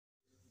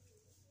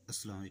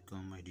अस्सलाम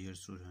वालेकुम my dear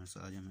students.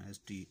 आज हम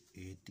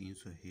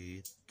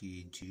Sta301 की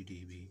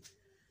GDB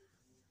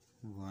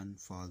 1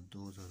 फॉल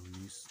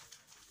 2019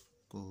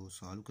 को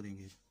सॉल्व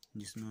करेंगे,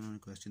 जिसमें उन्होंने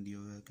क्वेश्चन दिया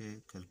हुआ है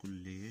कि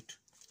calculate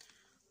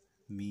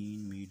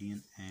mean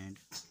median and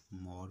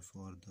mod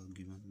for the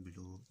given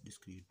below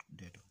discrete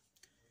data.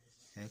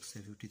 X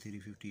है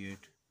 53,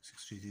 58,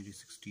 63,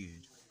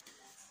 68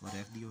 और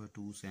एफ दिया हुआ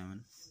 2,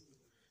 7,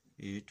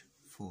 8,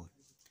 4।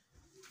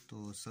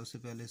 तो सबसे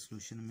पहले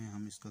सॉल्यूशन में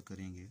हम इसका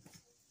करेंगे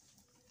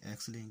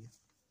एक्स लेंगे,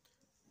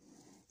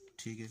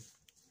 ठीक है,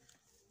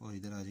 और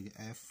इधर आ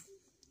जाएगा एफ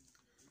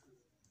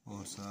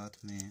और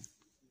साथ में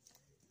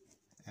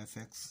एफ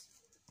एक्स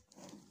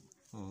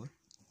और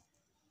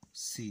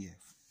सी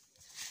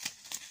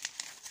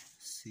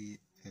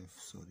एफ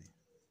सॉरी।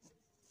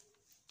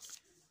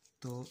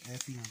 तो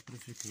एफ यहाँ पर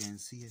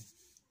फ्रिक्वेंसी है,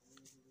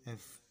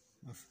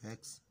 एफ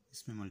एक्स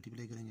इसमें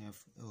मल्टीप्लाई करेंगे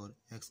एफ और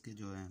एक्स के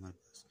जो है हमारे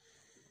पास,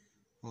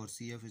 और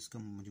सी एफ इसका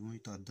मजमूई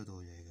तादाद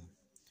हो जाएगा।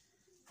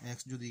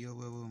 एक्स जो दिया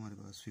हुआ है वो हमारे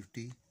पास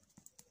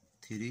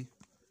 53,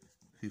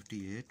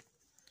 58,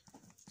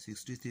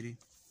 63,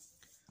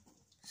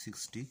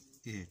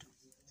 68,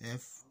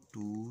 एफ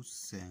 2,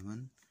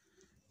 7,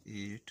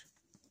 8,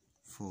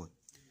 4।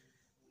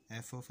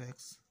 एफ ऑफ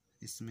एक्स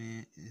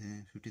इसमें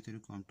 53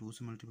 को हम 2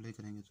 से मल्टीप्लाई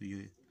करेंगे तो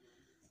ये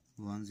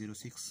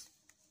 106,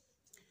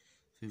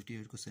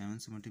 58 को 7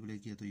 से मल्टीप्लाई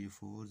किया तो ये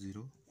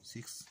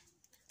 406,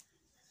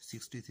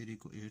 63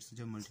 को 8 से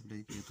जब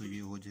मल्टीप्लाई किया तो ये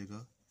हो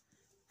जाएगा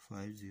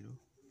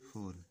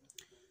 504,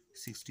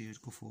 68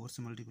 को 4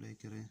 से मल्टीप्लाई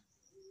करें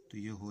तो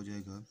ये हो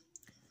जाएगा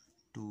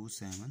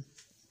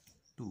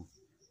 272।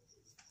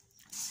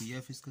 सी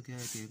एफ इसका क्या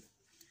है कि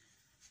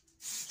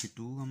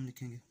 2 हम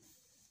लिखेंगे,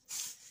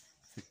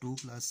 फिर 2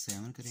 +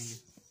 7 करेंगे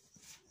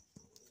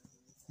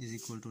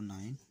 =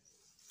 9।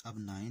 अब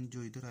 9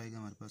 जो इधर आएगा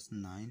हमारे पास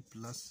 9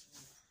 प्लस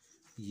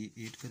ये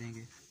 8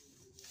 करेंगे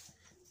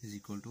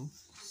 =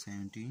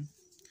 17।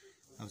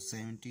 अब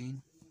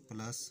 17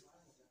 +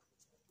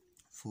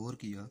 4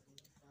 किया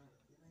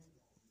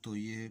तो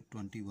ये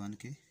 21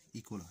 के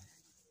इक्वल आए।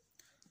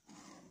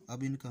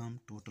 अब इनका हम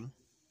टोटल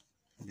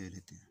ले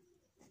लेते हैं।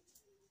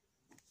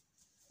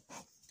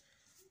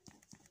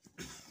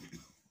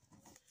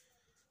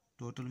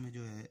 टोटल में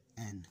जो है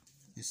n,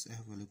 इस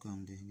f वाले को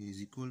हम देंगे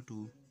 =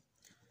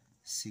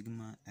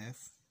 सिग्मा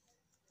f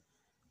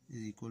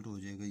 = हो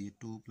जाएगा ये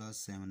 2 +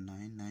 7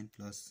 9, 9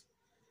 प्लस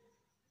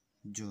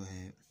जो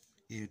है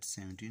 8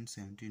 17,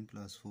 17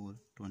 + 4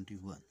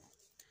 21।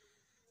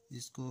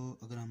 इसको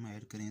अगर हम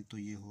ऐड करें तो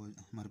ये हो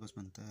हमारे पास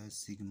बनता है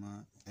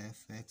सिग्मा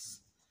एफ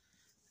एक्स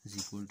 =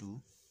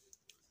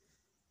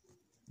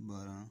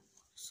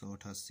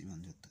 1288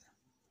 बन जाता है,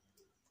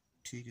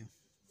 ठीक है।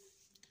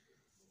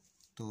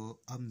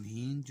 तो अब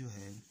मीन जो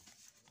है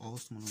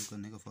औसत मालूम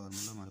करने का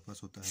फार्मूला हमारे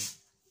पास होता है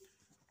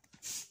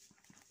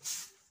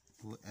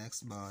वो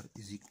एक्स बार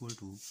 =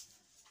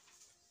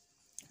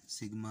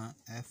 सिग्मा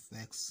एफ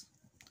एक्स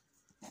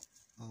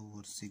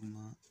और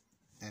सिग्मा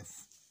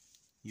एफ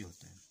ये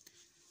होता है।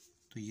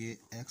 तो ये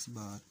एक्स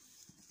बार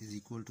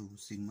 =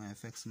 सिग्मा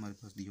एफ एक्स हमारे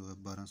पास दिया हुआ है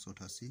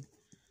 1288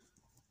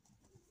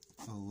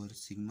 और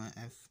सिग्मा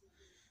एफ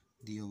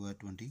दिया हुआ है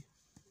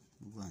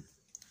 21।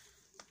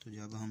 तो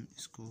जब हम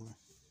इसको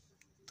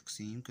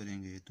तकसीम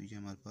करेंगे तो ये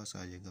हमारे पास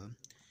आ जाएगा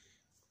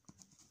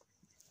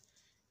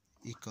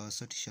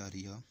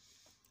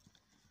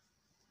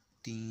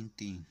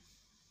 61.33,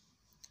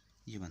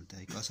 ये बनता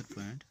है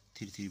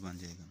 61.33 बन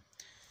जाएगा।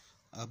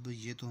 अब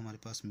ये तो हमारे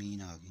पास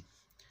मीन आ गई।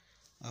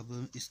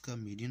 अब इसका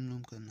मीडियन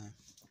मालूम करना है,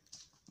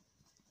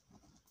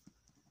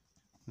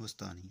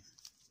 वस्तानी।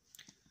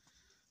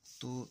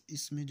 तो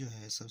इसमें जो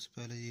है सबसे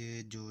पहले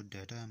ये जो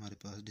डाटा है हमारे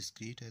पास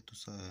डिस्क्रीट है, तो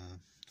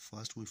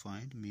first we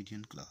find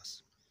median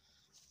class.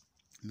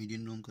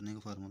 Median मालूम करने का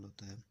फार्मूला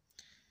होता है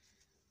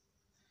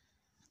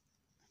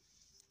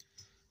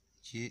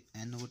ये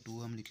n/2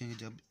 हम लिखेंगे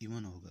जब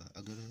इवन होगा।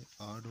 अगर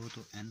ऑड हो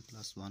तो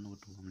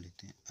n+1/2 हम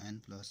लेते हैं,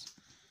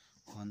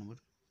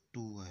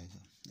 n+1/2 आएगा।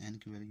 n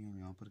की वैल्यू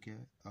यहाँ पर क्या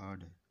है,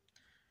 ऑड है,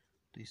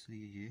 तो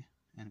इसलिए ये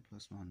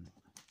n+1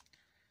 होगा।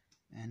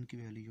 n की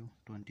वैल्यू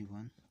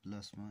 21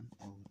 +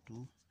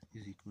 1/2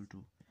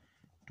 =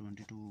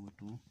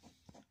 22/2,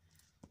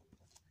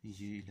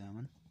 ये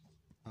 11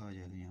 आ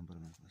जाएगा यहाँ पर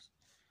हमारे पास।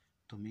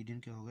 तो मीडियन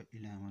क्या होगा,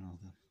 11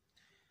 होगा।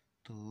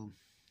 तो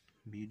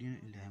मीडियन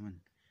 11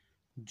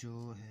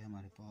 जो है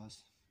हमारे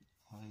पास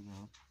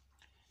आएगा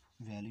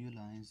value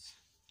lines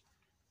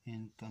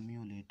in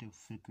cumulative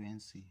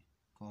frequency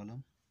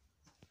column,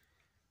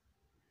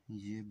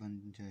 ये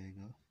बन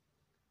जाएगा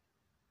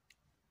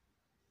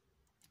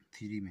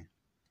 3 में,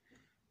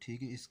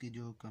 ठीक है। इसकी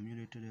जो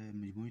कम्यूलेटेड है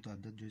मजमूई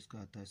तादाद जो इसका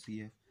आता है सी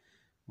एफ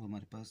वो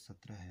हमारे पास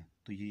 17 है।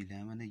 तो ये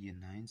 11 है, ये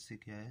 9 से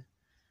क्या है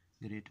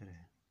ग्रेटर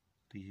है,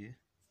 तो ये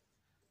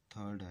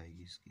थर्ड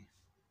आएगी इसकी।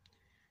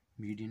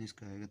 मीडियन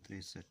इसका आएगा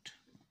 63,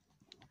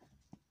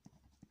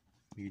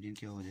 मीडियन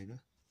क्या हो जाएगा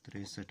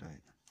 63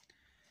 आएगा।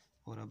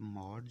 और अब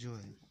मॉड जो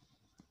है,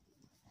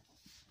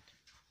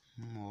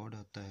 मॉड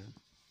आता है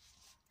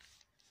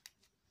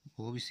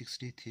वो भी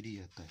 63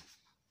 आता है,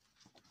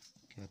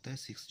 क्या आता है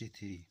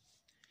 63,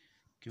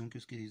 क्योंकि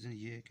उसकी रीज़न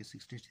ये है कि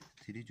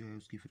 63 जो है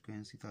उसकी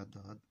फ्रिक्वेंसी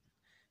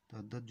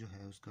तादाद जो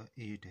है उसका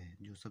 8 है,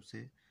 जो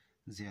सबसे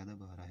ज़्यादा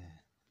बार आया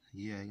है।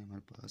 ये आएगा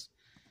हमारे पास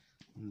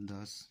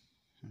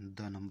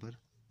द नंबर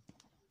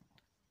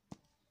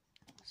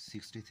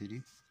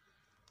 63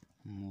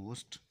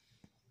 मोस्ट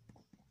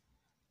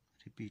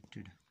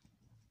रिपीटेड।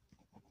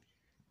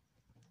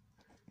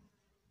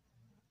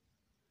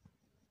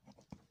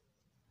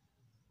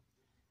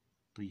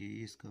 तो ये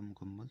इसका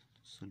मुकम्मल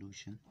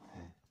सॉल्यूशन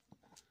है।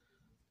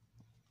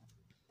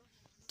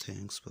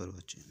 Thanks for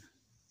watching.